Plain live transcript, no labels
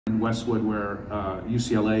in Westwood where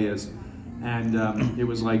UCLA is. And it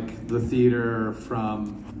was like the theater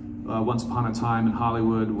from Once Upon a Time in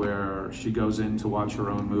Hollywood, where she goes in to watch her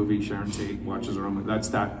own movie. Sharon Tate watches her own movie. That's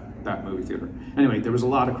that movie theater. Anyway, there was a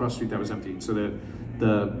lot across the street that was empty. So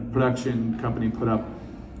the production company put up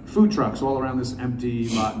food trucks all around this empty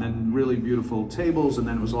lot, and then really beautiful tables, and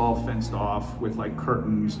then it was all fenced off with like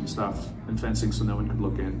curtains and stuff and fencing so no one could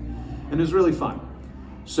look in. And it was really fun.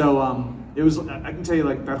 So it was, I can tell you,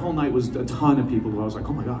 like, that whole night was a ton of people who I was like,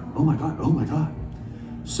 oh my God, oh my God, oh my God.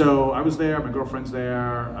 So I was there, my girlfriend's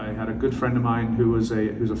there. I had a good friend of mine who's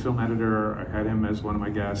a film editor. I had him as one of my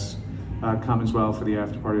guests come as well for the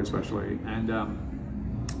after party especially. And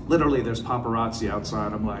literally there's paparazzi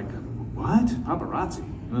outside. I'm like, what? Paparazzi?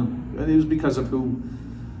 Oh. It was because of who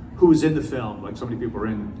was in the film. Like, so many people were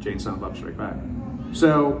in Jane Silent Bob Strike Back.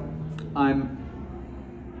 So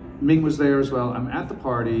Ming was there as well. I'm at the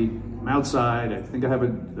party, I'm outside, I think I have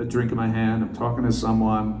a drink in my hand, I'm talking to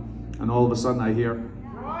someone, and all of a sudden I hear,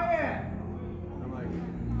 Brian! I'm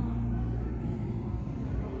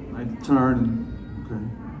like, I turn, okay.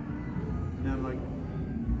 And I'm like,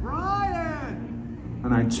 Brian!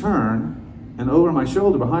 And I turn, and over my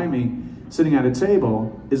shoulder behind me, sitting at a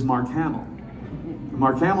table, is Mark Hamill. And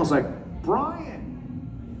Mark Hamill's like,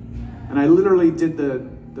 Brian! And I literally did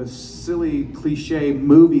the silly cliche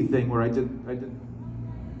movie thing where I did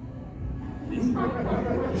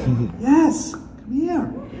yes, come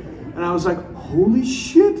here. And I was like, holy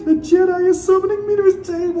shit, a Jedi is summoning me to his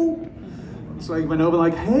table. So I went over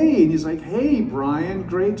like, hey, and he's like, hey, Brian,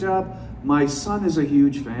 great job. My son is a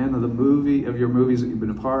huge fan of your movies that you've been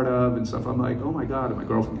a part of and stuff. I'm like, oh my God, and my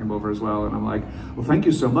girlfriend came over as well. And I'm like, well, thank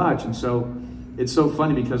you so much. And so it's so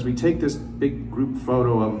funny because we take this big group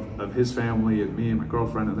photo of his family and me and my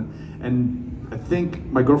girlfriend, and I think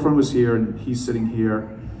my girlfriend was here and he's sitting here.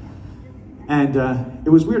 And it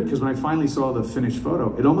was weird because when I finally saw the finished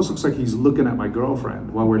photo, it almost looks like he's looking at my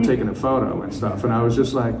girlfriend while we're taking a photo and stuff. And I was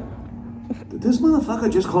just like, did this motherfucker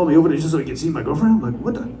just call me over just so he can see my girlfriend? I'm like,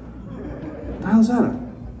 what the hell is that? A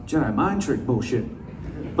Jedi mind trick bullshit.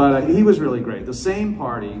 But he was really great. The same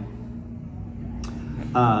party,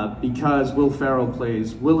 because Will Ferrell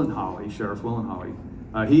plays Will and Holly, Sheriff Will and Holly,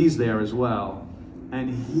 he's there as well. And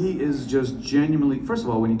he is just genuinely, first of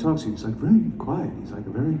all, when he talks to you, he's like very quiet. He's like a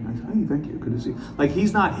very nice, hey, thank you, good to see you. Like,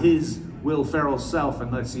 he's not his Will Ferrell self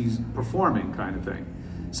unless he's performing, kind of thing.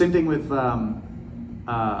 Same thing with, oh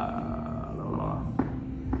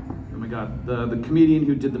my God, the comedian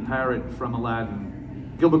who did the parrot from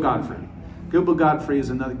Aladdin, Gilbert Gottfried. Gilbert Gottfried is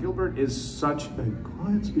another, Gilbert is such a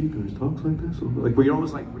quiet speaker, he talks like this, like, where you're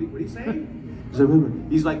almost like, what are you saying?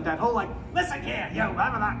 He's like that whole like, listen here, yo, blah,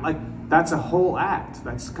 blah, blah. Like, that's a whole act.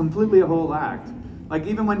 That's completely a whole act. Like,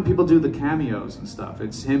 even when people do the cameos and stuff,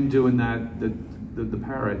 it's him doing that, the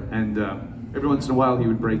parrot. And every once in a while he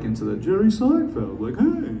would break into the Jerry Seinfeld, like,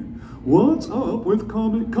 hey, what's up with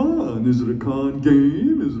Comic Con? Is it a con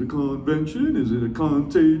game? Is it a convention? Is it a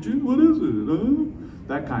contagion? What is it, huh?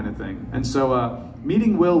 That kind of thing. And so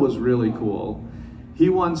meeting Will was really cool. He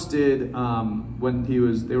once did, when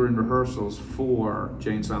they were in rehearsals for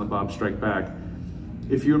Jane Silent Bob Strike Back.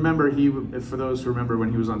 If you remember, for those who remember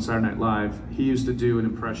when he was on Saturday Night Live, he used to do an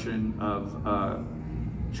impression of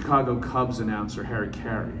Chicago Cubs announcer Harry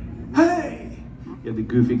Carey. Hey! He had the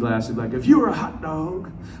goofy glasses, like, if you were a hot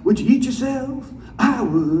dog, would you eat yourself? I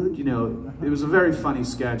would. You know, it was a very funny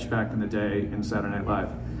sketch back in the day in Saturday Night Live.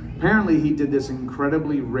 Apparently, he did this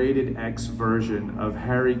incredibly rated X version of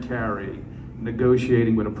Harry Carey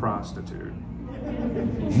negotiating with a prostitute.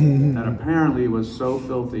 That apparently was so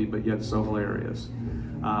filthy, but yet so hilarious.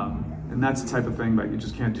 And that's the type of thing that you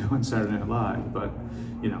just can't do on Saturday Night Live. But,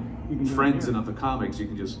 you know, Friends and other comics, you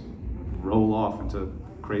can just roll off into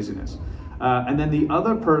craziness. And then the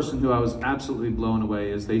other person who I was absolutely blown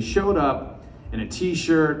away is they showed up in a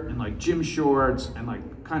t-shirt and like gym shorts and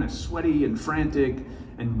like kind of sweaty and frantic,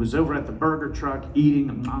 and was over at the burger truck eating,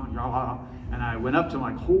 and I went up to him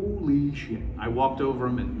like, holy shit. I walked over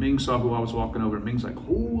him and Ming saw who I was walking over, and Ming's like,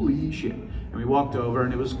 holy shit. And we walked over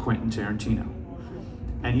and it was Quentin Tarantino.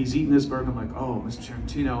 And he's eating this burger. I'm like, oh, Mr.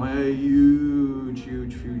 Tarantino, hey,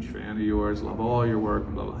 huge fan of yours. Love all your work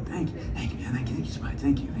and blah, blah. Thank you, man, thank you so much,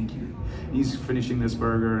 thank you. And he's finishing this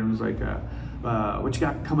burger and was like, what you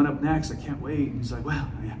got coming up next? I can't wait. And he's like,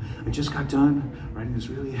 well, yeah, I just got done writing this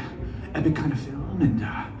really epic kind of film, and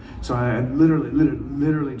so I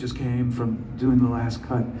literally just came from doing the last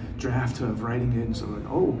cut draft of writing it, and so like,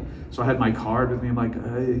 oh, so I had my card with me. I'm like,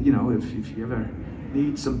 you know, if you ever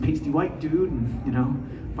need some pasty white dude, and you know,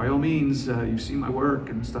 by all means, you've seen my work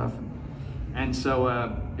and stuff. And so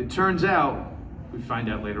it turns out we find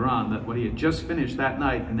out later on that what he had just finished that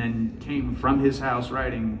night and then came from his house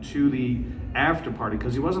writing to the after party,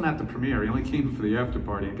 because he wasn't at the premiere, he only came for the after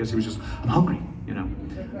party. I guess he was just, I'm hungry, you know.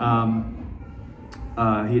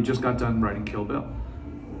 He had just got done writing Kill Bill.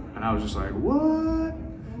 And I was just like, what?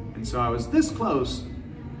 And so I was this close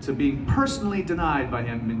to being personally denied by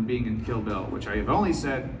him in being in Kill Bill, which I have only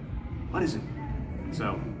said, what is it?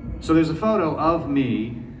 So there's a photo of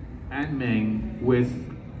me and Ming with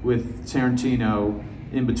Tarantino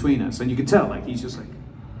in between us. And you can tell, like, he's just like,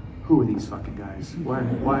 who are these fucking guys? Why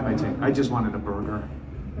am I taking, I just wanted a burger.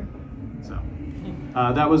 So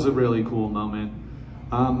that was a really cool moment.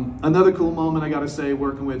 Another cool moment, I gotta say,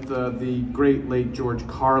 working with the great late George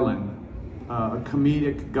Carlin, a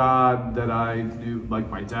comedic god that I knew, like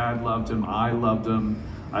my dad loved him, I loved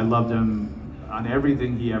him on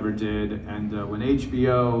everything he ever did. And when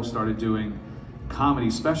HBO started doing comedy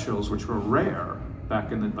specials, which were rare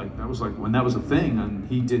back in the, like, that was like when that was a thing, and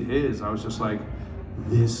he did his, I was just like,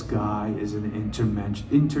 this guy is an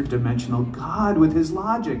interdimensional god with his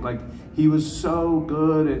logic. Like, he was so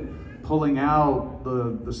good at pulling out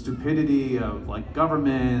the stupidity of like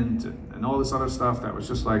government and all this other stuff that was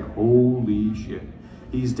just like, holy shit.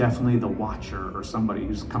 He's definitely the Watcher or somebody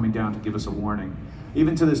who's coming down to give us a warning.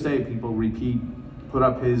 Even to this day, people put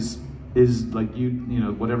up his like, you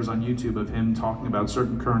know, whatever's on YouTube of him talking about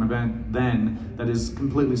certain current event then that is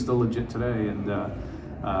completely still legit today. And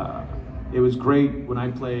it was great when I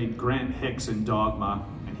played Grant Hicks in Dogma,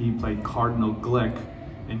 and he played Cardinal Glick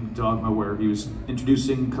in Dogma, where he was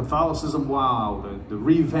introducing Catholicism Wow, the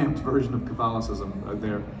revamped version of Catholicism,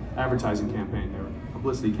 their advertising campaign, their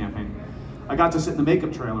publicity campaign. I got to sit in the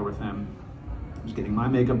makeup trailer with him. I was getting my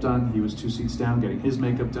makeup done, he was 2 seats down getting his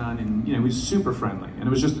makeup done, and you know, he was super friendly. And it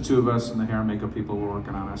was just the two of us, and the hair and makeup people were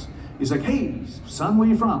working on us. He's like, hey, son, where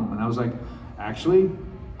you from? And I was like, actually,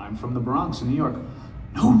 I'm from the Bronx in New York.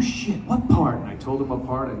 No shit, what part? And I told him what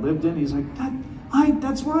part I lived in. He's like,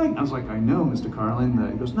 that's right. I was like, I know, Mr. Carlin.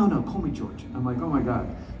 He goes, no, call me George. I'm like, oh my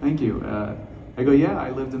God, thank you. I go, yeah, I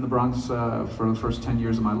lived in the Bronx for the first 10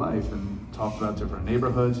 years of my life, and talked about different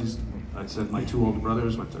neighborhoods. I said my 2 older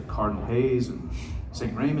brothers went to Cardinal Hayes and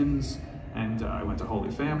St. Raymond's, and I went to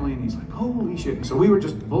Holy Family, and he's like, holy shit. And so we were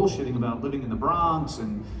just bullshitting about living in the Bronx,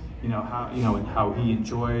 and and how he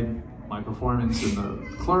enjoyed my performance in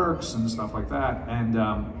the Clerks and stuff like that. And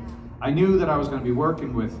I knew that I was going to be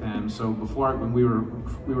working with him. So when we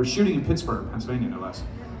were shooting in Pittsburgh, Pennsylvania, no less.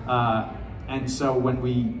 And so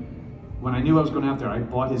when I knew I was going out there, I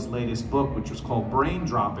bought his latest book, which was called Brain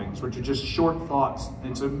Droppings, which are just short thoughts.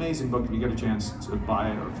 It's an amazing book if you get a chance to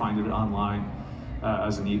buy it or find it online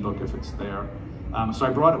as an ebook if it's there. So I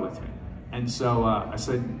brought it with me. And so I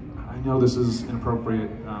said, I know this is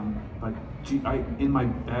inappropriate, but in my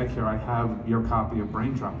bag here, I have your copy of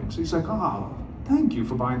Brain Droppings. So he's like, oh, thank you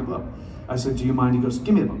for buying the book. I said, do you mind? He goes,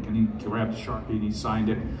 give me the book. And he grabbed a Sharpie and he signed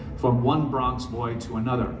it, from one Bronx boy to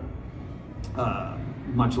another.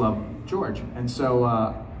 Much love, George. And so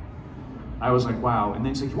I was like, wow. And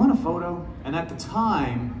then he's like, you want a photo? And at the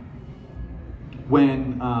time,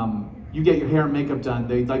 when you get your hair and makeup done,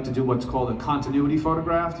 they like to do what's called a continuity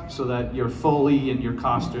photograph, so that you're fully in your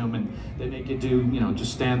costume, and they make you do,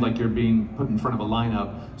 just stand like you're being put in front of a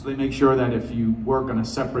lineup. So they make sure that if you work on a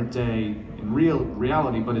separate day in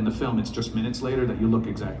reality, but in the film it's just minutes later, that you look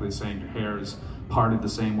exactly the same, your hair is parted the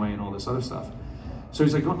same way and all this other stuff. So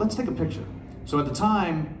he's like, well, let's take a picture. So at the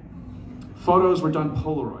time, photos were done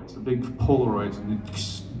Polaroids, the big Polaroids,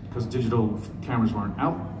 because digital cameras weren't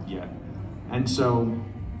out yet. And so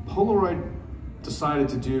Polaroid decided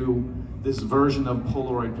to do this version of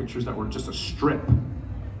Polaroid pictures that were just a strip.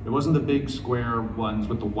 It wasn't the big square ones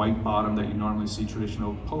with the white bottom that you normally see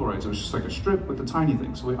traditional Polaroids. It was just like a strip with the tiny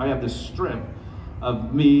thing. So I have this strip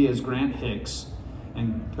of me as Grant Hicks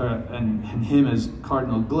and him as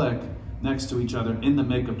Cardinal Glick next to each other in the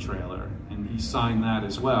makeup trailer. And he signed that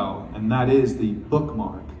as well. And that is the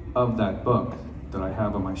bookmark of that book that I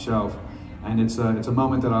have on my shelf. And it's a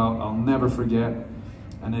moment that I'll never forget.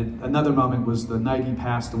 And another moment was the night he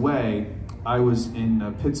passed away. I was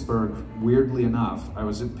in Pittsburgh, weirdly enough. I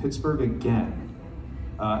was in Pittsburgh again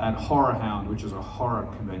at Horror Hound, which is a horror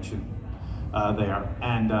convention there.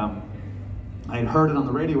 And I had heard it on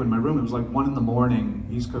the radio in my room. It was like 1 in the morning,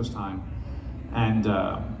 East Coast time. And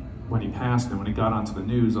when he passed and when he got onto the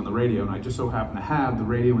news on the radio, and I just so happened to have the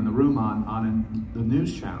radio in the room on in the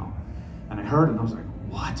news channel. And I heard it and I was like,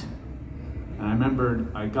 what? And I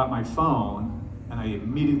remembered I got my phone and I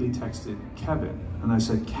immediately texted Kevin. And I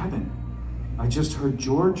said, Kevin, I just heard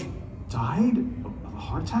George died of a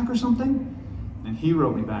heart attack or something? And he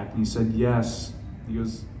wrote me back and he said, yes. He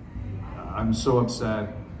goes, I'm so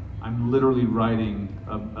upset. I'm literally writing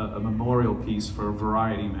a memorial piece for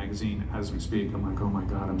Variety magazine as we speak. I'm like, oh my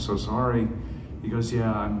God, I'm so sorry. He goes,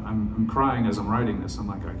 yeah, I'm crying as I'm writing this. I'm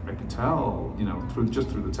like, I could tell, you know, just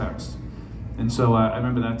through the text. And so I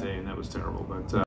remember that day, and that was terrible. But